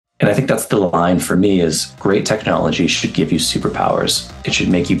And I think that's the line for me is great technology should give you superpowers. It should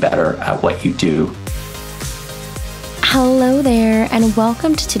make you better at what you do. Hello there, and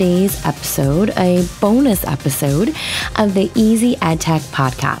welcome to today's episode, a bonus episode of the Easy EdTech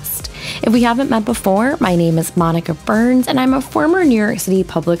podcast. If we haven't met before, my name is Monica Burns, and I'm a former New York City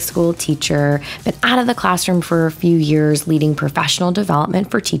public school teacher, been out of the classroom for a few years, leading professional development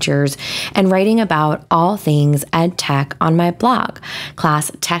for teachers and writing about all things EdTech on my blog,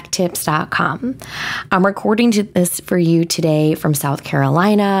 classtechtips.com. I'm recording this for you today from South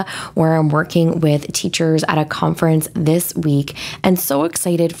Carolina, where I'm working with teachers at a conference this week, and so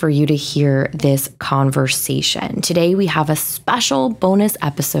excited for you to hear this conversation. Today, we have a special bonus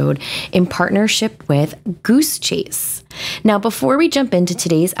episode in partnership with Goosechase. Now, before we jump into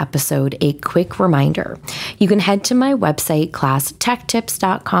today's episode, a quick reminder. You can head to my website,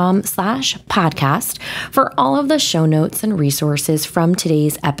 classtechtips.com/podcast for all of the show notes and resources from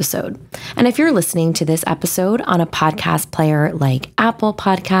today's episode. And if you're listening to this episode on a podcast player like Apple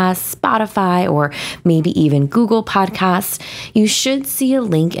Podcasts, Spotify, or maybe even Google Podcasts, you should see a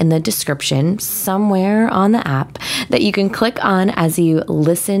link in the description somewhere on the app that you can click on as you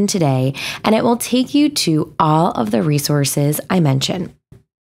listen today, and it will take you to all of the resources I mentioned.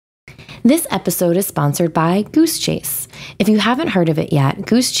 This episode is sponsored by Goosechase. If you haven't heard of it yet,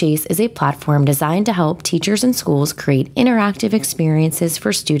 Goosechase is a platform designed to help teachers and schools create interactive experiences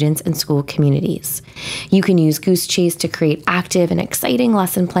for students and school communities. You can use Goosechase to create active and exciting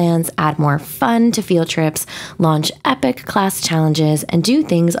lesson plans, add more fun to field trips, launch epic class challenges, and do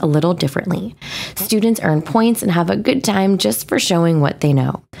things a little differently. Students earn points and have a good time just for showing what they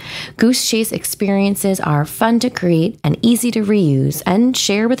know. Goosechase experiences are fun to create and easy to reuse and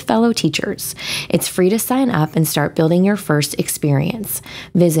share with fellow teachers. It's free to sign up and start building your first experience.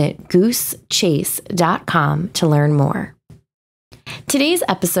 Visit goosechase.com to learn more. Today's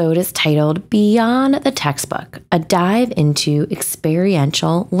episode is titled Beyond the Textbook, a dive into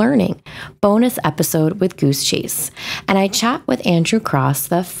experiential learning, bonus episode with Goosechase. And I chat with Andrew Cross,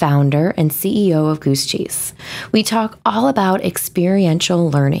 the founder and CEO of Goosechase. We talk all about experiential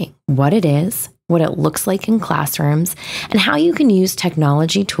learning, what it is, what it looks like in classrooms, and how you can use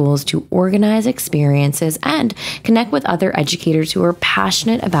technology tools to organize experiences and connect with other educators who are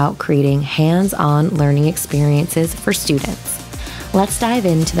passionate about creating hands-on learning experiences for students. Let's dive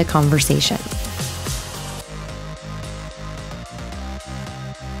into the conversation.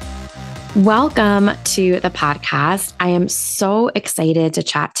 Welcome to the podcast. I am so excited to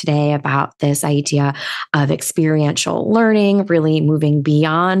chat today about this idea of experiential learning, really moving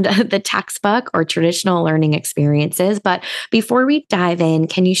beyond the textbook or traditional learning experiences. But before we dive in,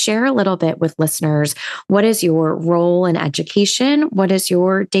 can you share a little bit with listeners? What is your role in education? What does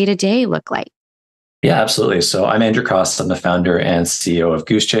your day-to-day look like? Yeah, absolutely. So I'm Andrew Cross. I'm the founder and CEO of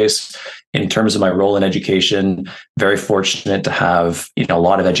Goosechase. In terms of my role in education, very fortunate to have a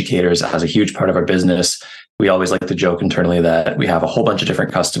lot of educators as a huge part of our business. We always like to joke internally that we have a whole bunch of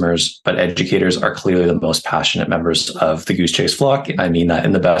different customers, but educators are clearly the most passionate members of the Goosechase flock. I mean that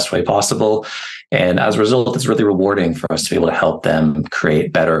in the best way possible. And as a result, it's really rewarding for us to be able to help them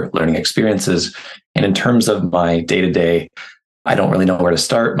create better learning experiences. And in terms of my day-to-day, I don't really know where to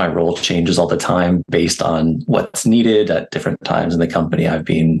start. My role changes all the time based on what's needed at different times in the company. I've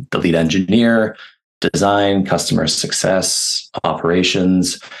been the lead engineer, design, customer success,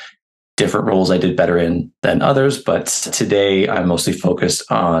 operations, different roles I did better in than others. But today I'm mostly focused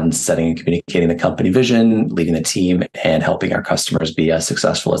on setting and communicating the company vision, leading the team, and helping our customers be as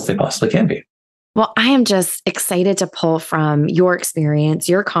successful as they possibly can be. Well, I am just excited to pull from your experience,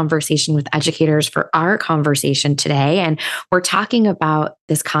 your conversation with educators for our conversation today. And we're talking about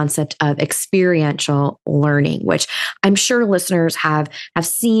this concept of experiential learning, which I'm sure listeners have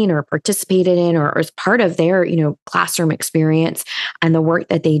seen or participated in or as part of their, classroom experience and the work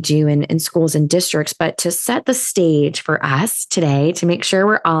that they do in schools and districts. But to set the stage for us today, to make sure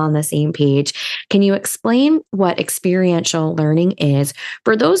we're all on the same page, can you explain what experiential learning is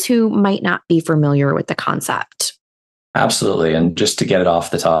for those who might not be familiar with the concept? Absolutely. And just to get it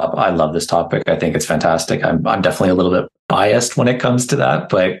off the top, I love this topic. I think it's fantastic. I'm definitely a little bit biased when it comes to that,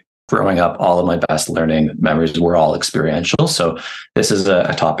 but growing up, all of my best learning memories were all experiential. So this is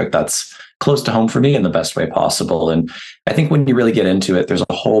a topic that's close to home for me in the best way possible. And I think when you really get into it, there's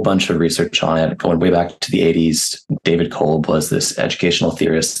a whole bunch of research on it going way back to the 80s. David Kolb was this educational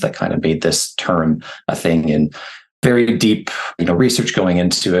theorist that kind of made this term a thing, and very deep, research going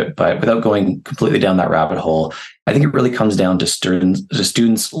into it. But without going completely down that rabbit hole, I think it really comes down to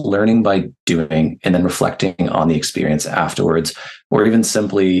students learning by doing and then reflecting on the experience afterwards, or even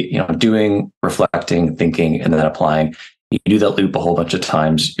simply, doing, reflecting, thinking, and then applying. You do that loop a whole bunch of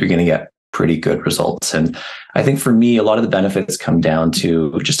times, you're going to get pretty good results. And I think for me, a lot of the benefits come down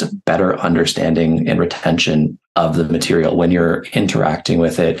to just a better understanding and retention of the material. When you're interacting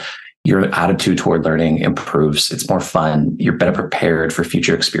with it, your attitude toward learning improves. It's more fun. You're better prepared for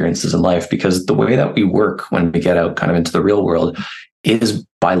future experiences in life, because the way that we work when we get out kind of into the real world is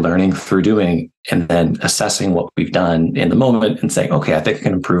by learning through doing, and then assessing what we've done in the moment and saying, okay, I think I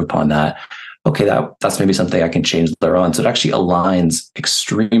can improve upon that. Okay, that's maybe something I can change later on. So it actually aligns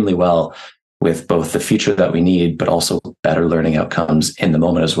extremely well with both the future that we need, but also better learning outcomes in the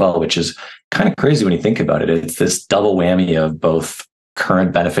moment as well, which is kind of crazy when you think about it. It's this double whammy of both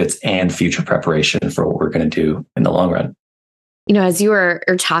current benefits and future preparation for what we're going to do in the long run. As you were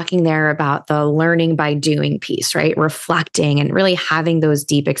talking there about the learning by doing piece, right? Reflecting and really having those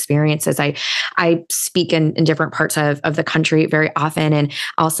deep experiences. I speak in different parts of the country very often, and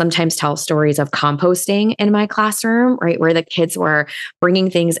I'll sometimes tell stories of composting in my classroom, right? Where the kids were bringing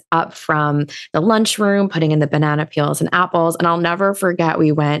things up from the lunchroom, putting in the banana peels and apples. And I'll never forget,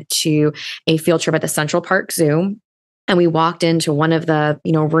 we went to a field trip at the Central Park Zoo. And we walked into one of the,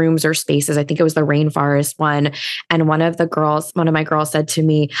 rooms or spaces. I think it was the rainforest one. And one of my girls said to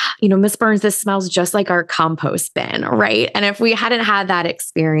me, Miss Burns, this smells just like our compost bin, right? And if we hadn't had that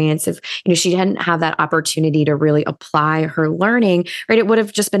experience, if, she hadn't had that opportunity to really apply her learning, right, it would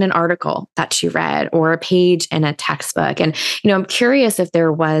have just been an article that she read or a page in a textbook. And, I'm curious if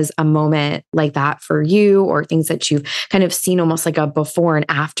there was a moment like that for you, or things that you've kind of seen almost like a before and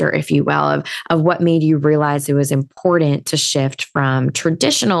after, if you will, of what made you realize it was important to shift from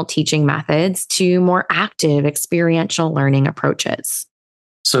traditional teaching methods to more active experiential learning approaches.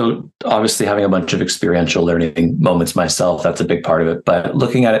 So obviously having a bunch of experiential learning moments myself, that's a big part of it. But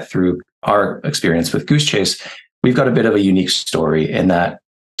looking at it through our experience with Goosechase, we've got a bit of a unique story in that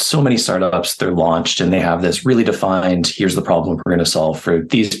so many startups, they're launched and they have this really defined, here's the problem we're going to solve for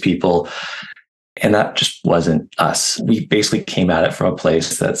these people. And that just wasn't us. We basically came at it from a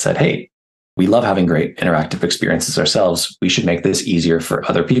place that said, hey, we love having great interactive experiences ourselves. We should make this easier for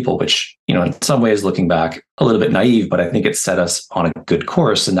other people, which, in some ways, looking back, a little bit naive, but I think it set us on a good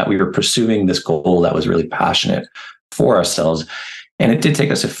course, in that we were pursuing this goal that was really passionate for ourselves. And it did take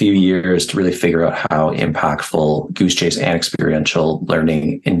us a few years to really figure out how impactful Goosechase and experiential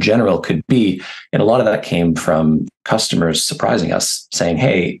learning in general could be. And a lot of that came from customers surprising us, saying,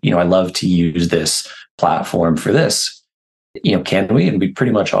 hey, I love to use this platform for this. Can we? And we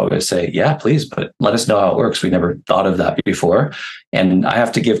pretty much always say, yeah, please, but let us know how it works. We never thought of that before. And I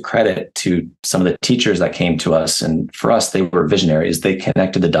have to give credit to some of the teachers that came to us. And for us, they were visionaries. They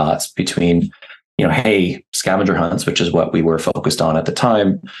connected the dots between, hey, scavenger hunts, which is what we were focused on at the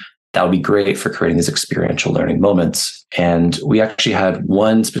time. That would be great for creating these experiential learning moments. And we actually had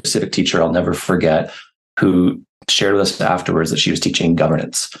one specific teacher I'll never forget, who shared with us afterwards that she was teaching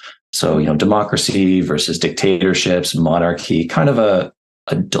governance. So, democracy versus dictatorships, monarchy, kind of a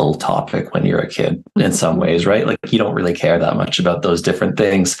dull topic when you're a kid in some ways, right? Like, you don't really care that much about those different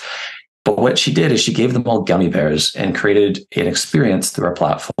things. But what she did is she gave them all gummy bears and created an experience through our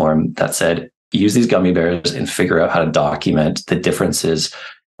platform that said, use these gummy bears and figure out how to document the differences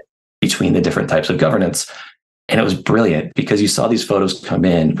between the different types of governance. And it was brilliant, because you saw these photos come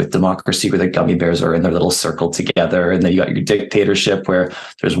in with democracy, where the gummy bears are in their little circle together. And then you got your dictatorship, where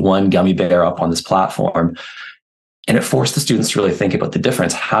there's one gummy bear up on this platform. And it forced the students to really think about the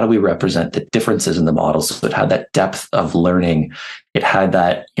difference. How do we represent the differences in the models? So it had that depth of learning. It had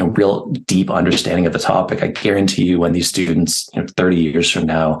that real deep understanding of the topic. I guarantee you, when these students, 30 years from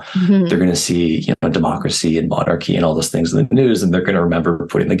now, they're going to see democracy and monarchy and all those things in the news, and they're going to remember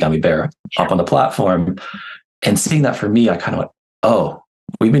putting the gummy bear up on the platform. And seeing that, for me, I kind of went, oh,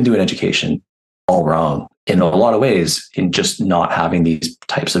 we've been doing education all wrong in a lot of ways, in just not having these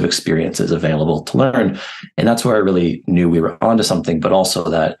types of experiences available to learn. And that's where I really knew we were onto something, but also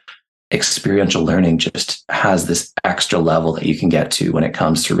that experiential learning just has this extra level that you can get to when it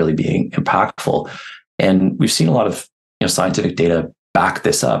comes to really being impactful. And we've seen a lot of scientific data back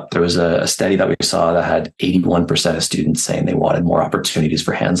this up. There was a study that we saw that had 81% of students saying they wanted more opportunities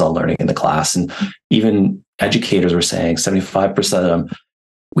for hands-on learning in the class. And even educators were saying 75% of them,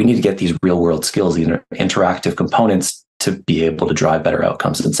 we need to get these real world skills, these interactive components, to be able to drive better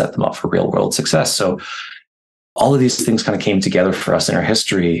outcomes and set them up for real world success. So all of these things kind of came together for us in our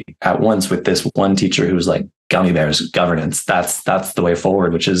history at once, with this one teacher who was like, gummy bears, governance, that's the way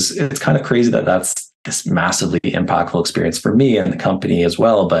forward, which is, it's kind of crazy that that's this massively impactful experience for me and the company as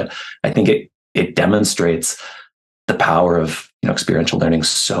well. But I think it demonstrates the power of experiential learning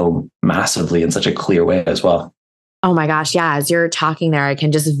so massively in such a clear way as well. Oh my gosh. Yeah. As you're talking there, I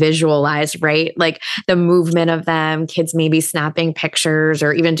can just visualize, right? Like the movement of them, kids maybe snapping pictures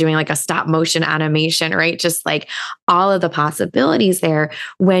or even doing like a stop motion animation, right? Just like all of the possibilities there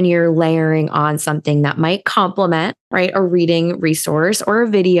when you're layering on something that might complement, right? A reading resource or a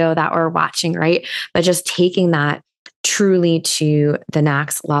video that we're watching, right? But just taking that truly to the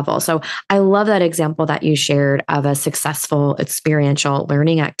next level. So I love that example that you shared of a successful experiential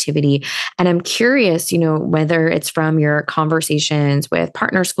learning activity. And I'm curious, whether it's from your conversations with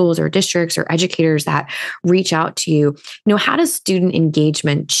partner schools or districts or educators that reach out to you, how does student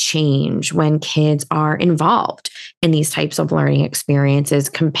engagement change when kids are involved in these types of learning experiences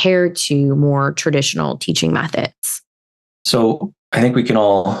compared to more traditional teaching methods? So I think we can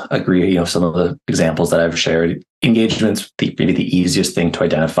all agree, some of the examples that I've shared, engagement's maybe the easiest thing to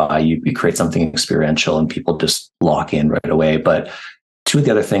identify. You create something experiential and people just lock in right away. But two of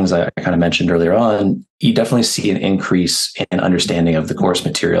the other things I kind of mentioned earlier on, you definitely see an increase in understanding of the course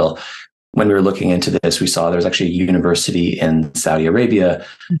material. When we were looking into this, we saw there's actually a university in Saudi Arabia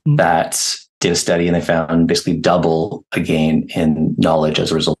that did a study and they found basically double a gain in knowledge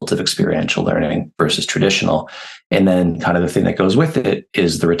as a result of experiential learning versus traditional. And then kind of the thing that goes with it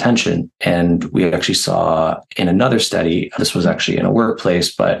is the retention. And we actually saw in another study, this was actually in a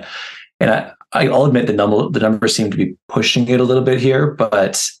workplace, I'll admit the numbers seem to be pushing it a little bit here,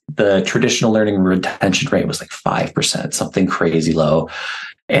 but the traditional learning retention rate was like 5%, something crazy low.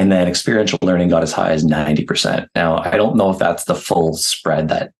 And then experiential learning got as high as 90%. Now, I don't know if that's the full spread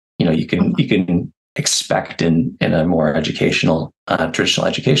that you can expect in a more educational, traditional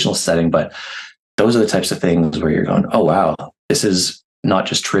educational setting, but those are the types of things where you're going, oh wow, this is not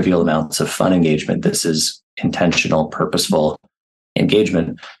just trivial amounts of fun engagement. This is intentional, purposeful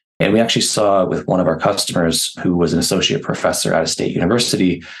engagement. And we actually saw with one of our customers who was an associate professor at a state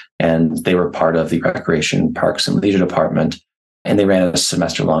university, and they were part of the Recreation, Parks, and Leisure Department. And they ran a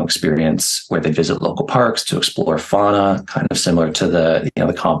semester-long experience where they visit local parks to explore fauna, kind of similar to the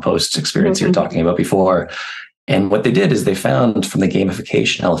compost experience you were talking about before. And what they did is they found from the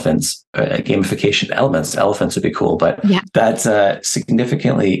gamification elephants would be cool, but that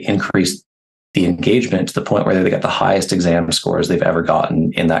significantly increased the engagement to the point where they got the highest exam scores they've ever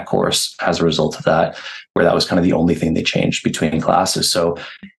gotten in that course as a result of that, where that was kind of the only thing they changed between classes. So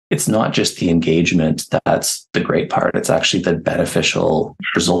it's not just the engagement that's the great part. It's actually the beneficial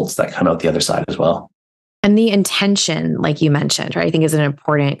results that come out the other side as well. And the intention, like you mentioned, right, I think is an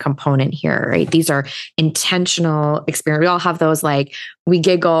important component here, right? These are intentional experiences. We all have those like we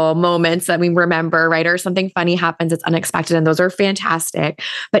giggle moments that we remember, right? Or something funny happens, it's unexpected, and those are fantastic.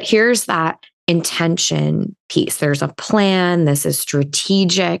 But here's that intention piece. There's a plan. This is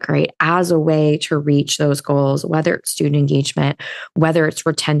strategic, right? As a way to reach those goals, whether it's student engagement, whether it's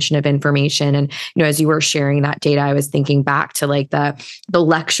retention of information. And, as you were sharing that data, I was thinking back to like the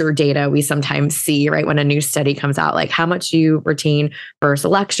lecture data we sometimes see, right? When a new study comes out, like how much do you retain versus a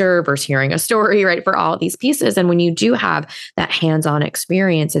lecture versus hearing a story, right? For all these pieces. And when you do have that hands-on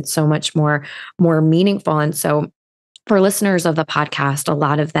experience, it's so much more meaningful. And so for listeners of the podcast, a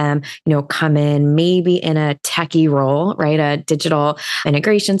lot of them, come in maybe in a techie role, right? A digital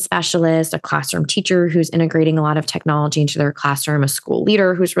integration specialist, a classroom teacher who's integrating a lot of technology into their classroom, a school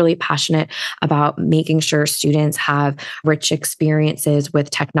leader who's really passionate about making sure students have rich experiences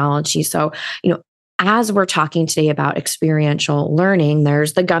with technology. So, as we're talking today about experiential learning,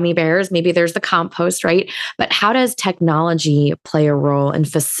 there's the gummy bears, maybe there's the compost, right? But how does technology play a role in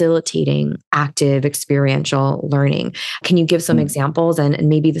facilitating active experiential learning? Can you give some examples? And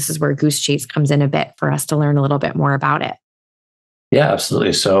maybe this is where Goosechase comes in a bit for us to learn a little bit more about it. Yeah,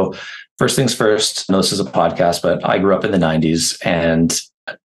 absolutely. So first things first, I know this is a podcast, but I grew up in the 90s, and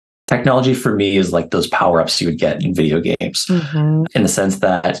technology for me is like those power-ups you would get in video games, in the sense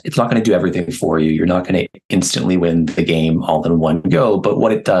that it's not going to do everything for you. You're not going to instantly win the game all in one go. But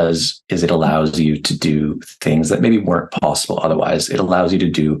what it does is it allows you to do things that maybe weren't possible otherwise. It allows you to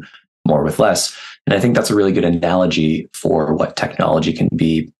do more with less. And I think that's a really good analogy for what technology can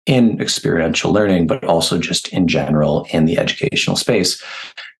be in experiential learning, but also just in general in the educational space,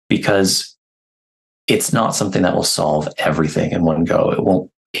 because it's not something that will solve everything in one go. It won't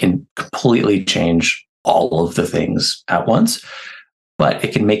can completely change all of the things at once, but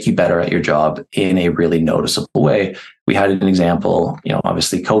it can make you better at your job in a really noticeable way. We had an example,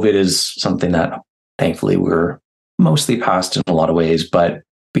 obviously COVID is something that thankfully we're mostly past in a lot of ways, but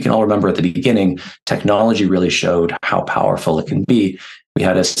we can all remember at the beginning, technology really showed how powerful it can be. We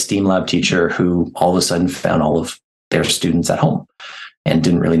had a STEAM lab teacher who all of a sudden found all of their students at home and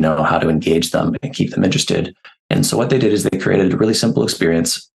didn't really know how to engage them and keep them interested. And so what they did is they created a really simple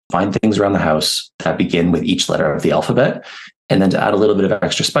experience find things around the house that begin with each letter of the alphabet. And then to add a little bit of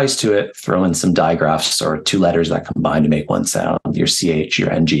extra spice to it, throw in some digraphs or two letters that combine to make one sound, your CH, your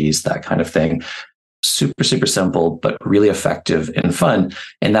NGs, that kind of thing. Super, super simple, but really effective and fun.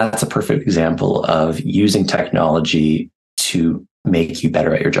 And that's a perfect example of using technology to make you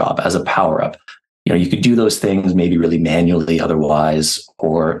better at your job as a power up. You could do those things maybe really manually otherwise,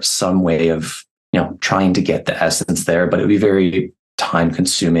 or some way of, trying to get the essence there, but it would be very time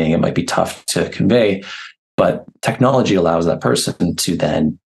consuming. It might be tough to convey, but technology allows that person to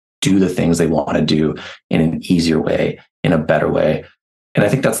then do the things they want to do in an easier way, in a better way. And I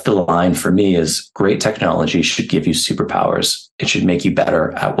think that's the line for me is great technology should give you superpowers. It should make you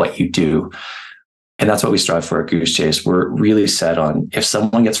better at what you do. And that's what we strive for at Goosechase. We're really set on if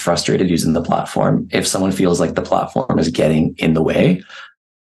someone gets frustrated using the platform, if someone feels like the platform is getting in the way,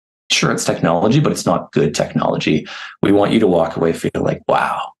 sure, it's technology, but it's not good technology. We want you to walk away feeling like,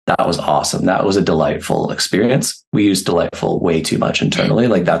 wow, that was awesome. That was a delightful experience. We use delightful way too much internally.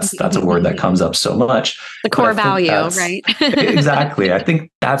 Like that's a word that comes up so much. The core value, right? Exactly. I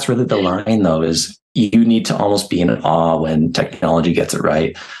think that's really the line though, is you need to almost be in awe when technology gets it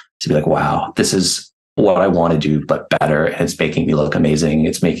right, to be like, wow, this is what I want to do, but better. And it's making me look amazing.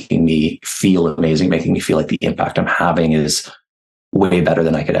 It's making me feel amazing, making me feel like the impact I'm having is way better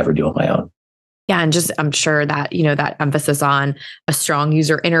than I could ever do on my own. Yeah. And just, I'm sure that, that emphasis on a strong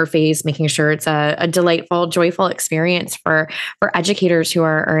user interface, making sure it's a delightful, joyful experience for educators who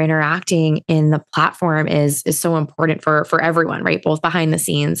are interacting in the platform is so important for everyone, right? Both behind the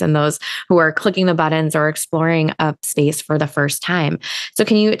scenes and those who are clicking the buttons or exploring a space for the first time. So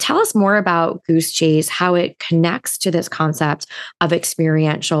can you tell us more about Goosechase, how it connects to this concept of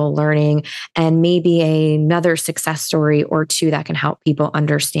experiential learning, and maybe another success story or two that can help people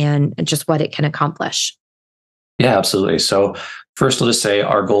understand just what it can accomplish? Yeah, absolutely. So first, I'll just say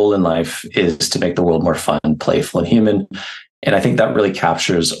our goal in life is to make the world more fun, playful, and human. And I think that really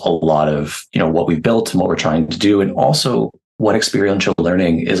captures a lot of, what we've built and what we're trying to do, and also what experiential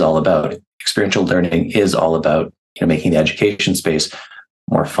learning is all about. Experiential learning is all about, making the education space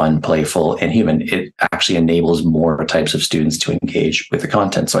more fun, playful, and human. It actually enables more types of students to engage with the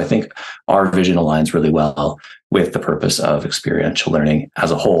content. So I think our vision aligns really well with the purpose of experiential learning as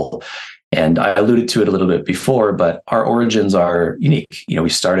a whole. And I alluded to it a little bit before, but our origins are unique. We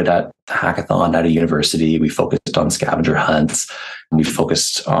started at the hackathon at a university. We focused on scavenger hunts. We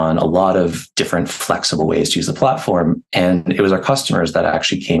focused on a lot of different flexible ways to use the platform. And it was our customers that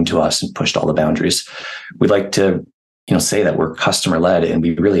actually came to us and pushed all the boundaries. We'd like to, say that we're customer led, and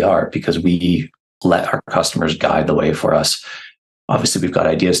we really are, because we let our customers guide the way for us. Obviously, we've got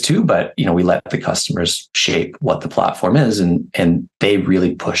ideas too, but we let the customers shape what the platform is, and they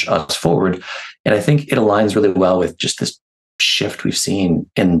really push us forward. And I think it aligns really well with just this shift we've seen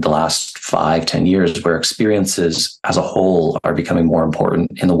in the last 5-10 years, where experiences as a whole are becoming more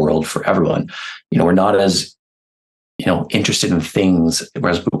important in the world for everyone. We're not as interested in things,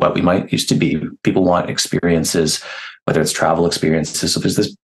 whereas what we might used to be. People want experiences, whether it's travel experiences. So there's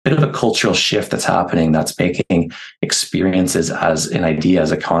this bit of a cultural shift that's happening that's making experiences as an idea,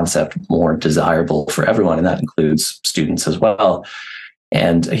 as a concept, more desirable for everyone. And that includes students as well.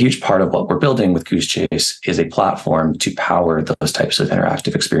 And a huge part of what we're building with Goosechase is a platform to power those types of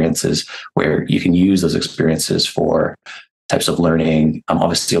interactive experiences, where you can use those experiences for types of learning,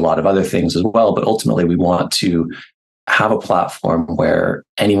 obviously a lot of other things as well. But ultimately, we want to have a platform where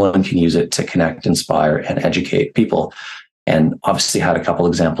anyone can use it to connect, inspire, and educate people. And obviously had a couple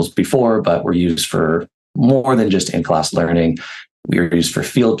examples before, but we're used for more than just in-class learning. We were used for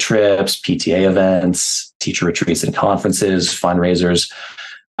field trips, PTA events, teacher retreats and conferences, fundraisers.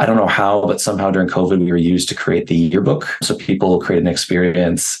 I don't know how, but somehow during COVID, we were used to create the yearbook. So people create an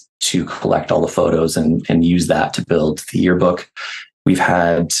experience to collect all the photos and use that to build the yearbook. We've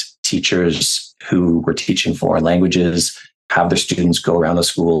had teachers who were teaching foreign languages have their students go around the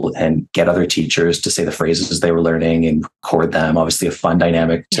school and get other teachers to say the phrases they were learning and record them. Obviously a fun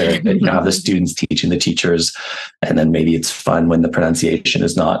dynamic to have the students teaching the teachers. And then maybe it's fun when the pronunciation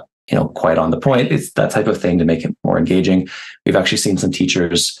is not, quite on the point. It's that type of thing to make it more engaging. We've actually seen some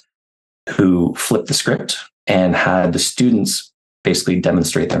teachers who flipped the script and had the students basically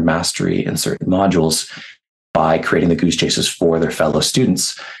demonstrate their mastery in certain modules by creating the Goosechases for their fellow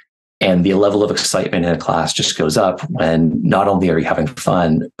students. And the level of excitement in a class just goes up when not only are you having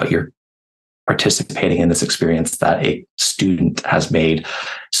fun, but you're participating in this experience that a student has made.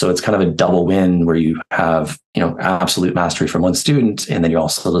 So it's kind of a double win where you have, absolute mastery from one student, and then you're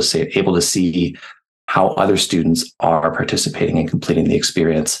also able to see how other students are participating and completing the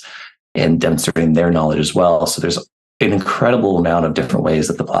experience and demonstrating their knowledge as well. So there's an incredible amount of different ways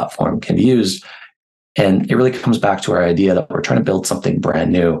that the platform can be used. And it really comes back to our idea that we're trying to build something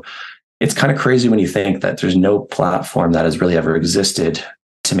brand new. It's kind of crazy when you think that there's no platform that has really ever existed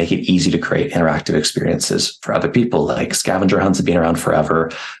to make it easy to create interactive experiences for other people. Like scavenger hunts have been around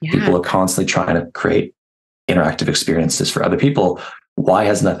forever. Yeah. People are constantly trying to create interactive experiences for other people. Why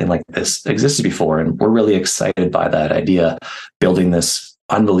has nothing like this existed before? And we're really excited by that idea, building this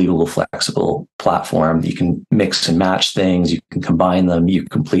unbelievable flexible platform. You can mix and match things, you can combine them, you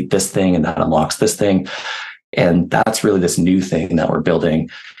complete this thing and that unlocks this thing. And that's really this new thing that we're building.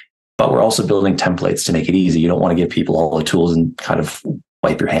 But we're also building templates to make it easy. You don't want to give people all the tools and kind of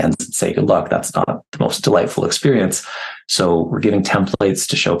wipe your hands and say, good luck. That's not the most delightful experience. So we're giving templates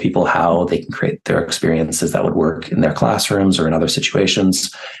to show people how they can create their experiences that would work in their classrooms or in other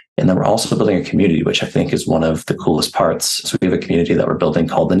situations. And then we're also building a community, which I think is one of the coolest parts. So we have a community that we're building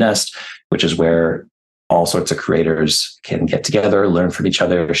called The Nest, which is where all sorts of creators can get together, learn from each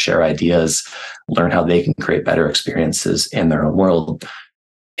other, share ideas, learn how they can create better experiences in their own world.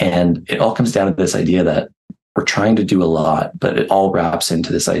 And it all comes down to this idea that we're trying to do a lot, but it all wraps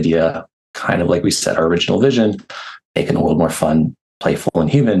into this idea, kind of like we said, our original vision, making the world more fun, playful, and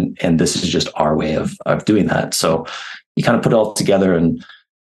human. And this is just our way of doing that. So you kind of put it all together, and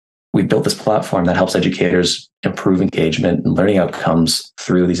we built this platform that helps educators improve engagement and learning outcomes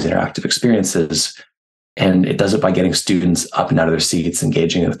through these interactive experiences. And it does it by getting students up and out of their seats,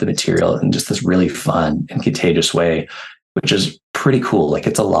 engaging with the material in just this really fun and contagious way, which is pretty cool. Like,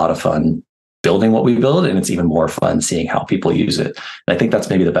 it's a lot of fun building what we build, and it's even more fun seeing how people use it. And I think that's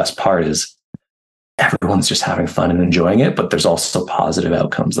maybe the best part, is everyone's just having fun and enjoying it, but there's also positive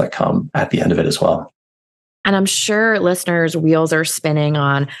outcomes that come at the end of it as well. And I'm sure listeners' wheels are spinning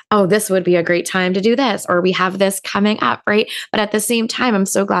on, oh, this would be a great time to do this, or we have this coming up, right? But at the same time, I'm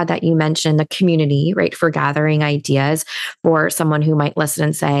so glad that you mentioned the community, right, for gathering ideas for someone who might listen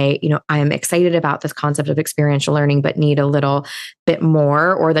and say, I'm excited about this concept of experiential learning, but need a little bit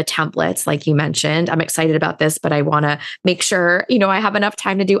more, or the templates, like you mentioned. I'm excited about this, but I want to make sure, I have enough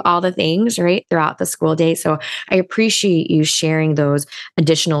time to do all the things, right, throughout the school day. So I appreciate you sharing those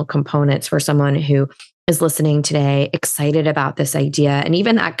additional components for someone who is listening today, excited about this idea. And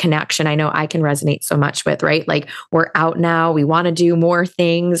even that connection, I know I can resonate so much with, right? Like, we're out now, we want to do more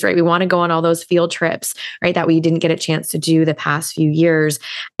things, right? We want to go on all those field trips, right? That we didn't get a chance to do the past few years.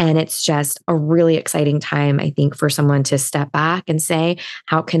 And it's just a really exciting time, I think, for someone to step back and say,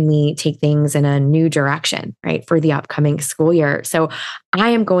 how can we take things in a new direction, right, for the upcoming school year? So I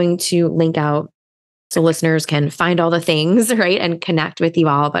am going to link out so listeners can find all the things, right, and connect with you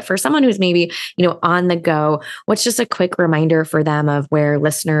all. But for someone who's maybe, on the go, what's just a quick reminder for them of where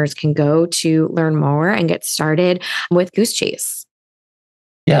listeners can go to learn more and get started with Goosechase?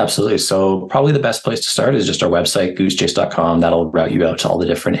 Yeah, absolutely. So probably the best place to start is just our website, goosechase.com. That'll route you out to all the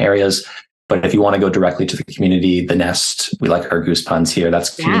different areas. But if you want to go directly to the community, The Nest, we like our goose puns here.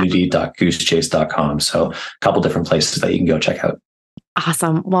 That's community.goosechase.com. So a couple different places that you can go check out.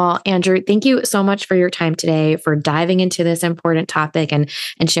 Awesome. Well, Andrew, thank you so much for your time today, for diving into this important topic and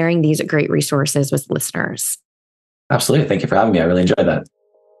sharing these great resources with listeners. Absolutely. Thank you for having me. I really enjoyed that.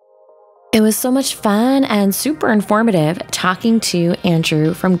 It was so much fun and super informative talking to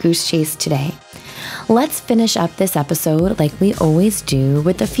Andrew from Goosechase today. Let's finish up this episode like we always do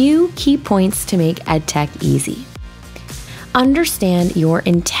with a few key points to make EdTech easy. Understand your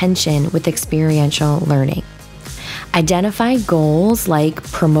intention with experiential learning. Identify goals like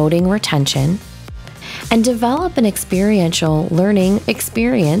promoting retention, and develop an experiential learning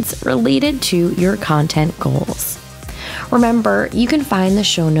experience related to your content goals. Remember, you can find the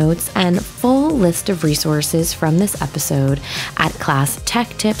show notes and full list of resources from this episode at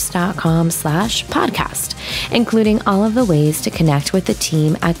classtechtips.com/podcast, including all of the ways to connect with the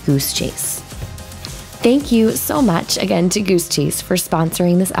team at Goosechase. Thank you so much again to Goosechase for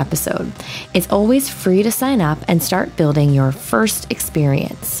sponsoring this episode. It's always free to sign up and start building your first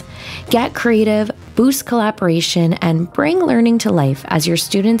experience. Get creative, boost collaboration, and bring learning to life as your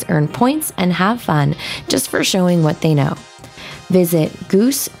students earn points and have fun just for showing what they know. Visit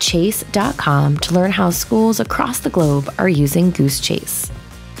goosechase.com to learn how schools across the globe are using Goosechase.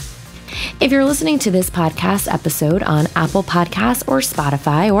 If you're listening to this podcast episode on Apple Podcasts or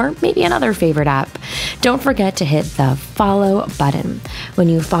Spotify, or maybe another favorite app, don't forget to hit the follow button. When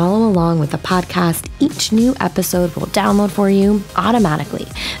you follow along with the podcast, each new episode will download for you automatically,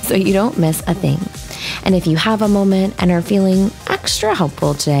 so you don't miss a thing. And if you have a moment and are feeling extra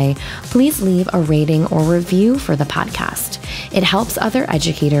helpful today, please leave a rating or review for the podcast. It helps other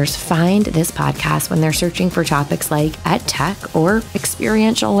educators find this podcast when they're searching for topics like EdTech or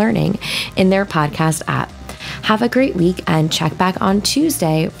experiential learning in their podcast app. Have a great week and check back on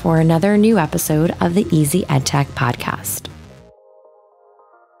Tuesday for another new episode of the Easy EdTech podcast.